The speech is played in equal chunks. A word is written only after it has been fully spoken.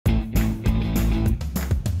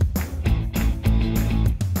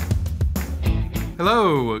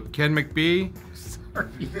Hello, Ken McBee. Sorry.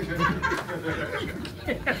 You can't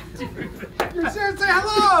do that. You said say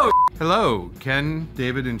hello! Hello, Ken,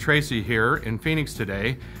 David, and Tracy here in Phoenix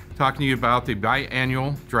today, talking to you about the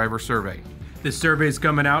biannual driver survey. This survey is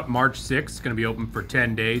coming out March 6th. It's going to be open for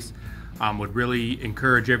 10 days. Would really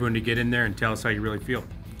encourage everyone to get in there and tell us how you really feel.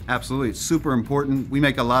 Absolutely, it's super important. We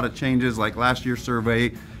make a lot of changes, like last year's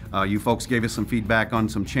survey. You folks gave us some feedback on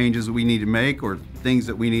some changes that we need to make or things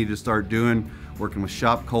that we need to start doing. Working with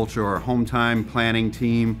shop culture, our home time planning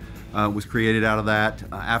team was created out of that.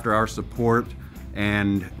 After our support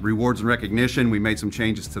and rewards and recognition, we made some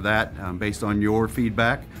changes to that based on your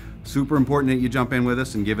feedback. Super important that you jump in with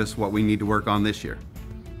us and give us what we need to work on this year.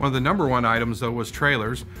 One of the number one items though was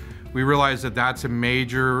trailers. We realize that that's a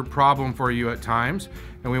major problem for you at times,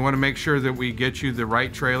 and we want to make sure that we get you the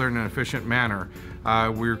right trailer in an efficient manner.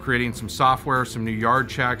 We're creating some software, some new yard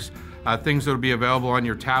checks, things that will be available on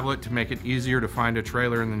your tablet to make it easier to find a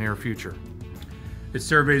trailer in the near future. This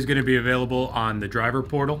survey is going to be available on the driver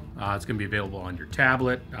portal. It's going to be available on your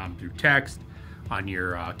tablet, through text, on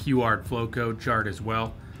your QR flow code chart as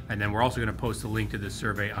well. And then we're also going to post a link to this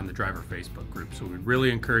survey on the driver Facebook group. So we'd really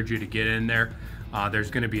encourage you to get in there.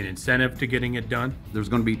 There's going to be an incentive to getting it done. There's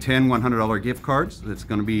going to be 10 $100 gift cards that's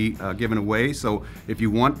going to be given away. So if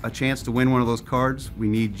you want a chance to win one of those cards, we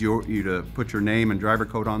need you to put your name and driver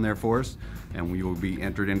code on there for us, and we will be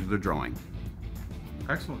entered into the drawing.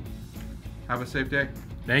 Excellent. Have a safe day.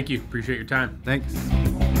 Thank you. Appreciate your time. Thanks.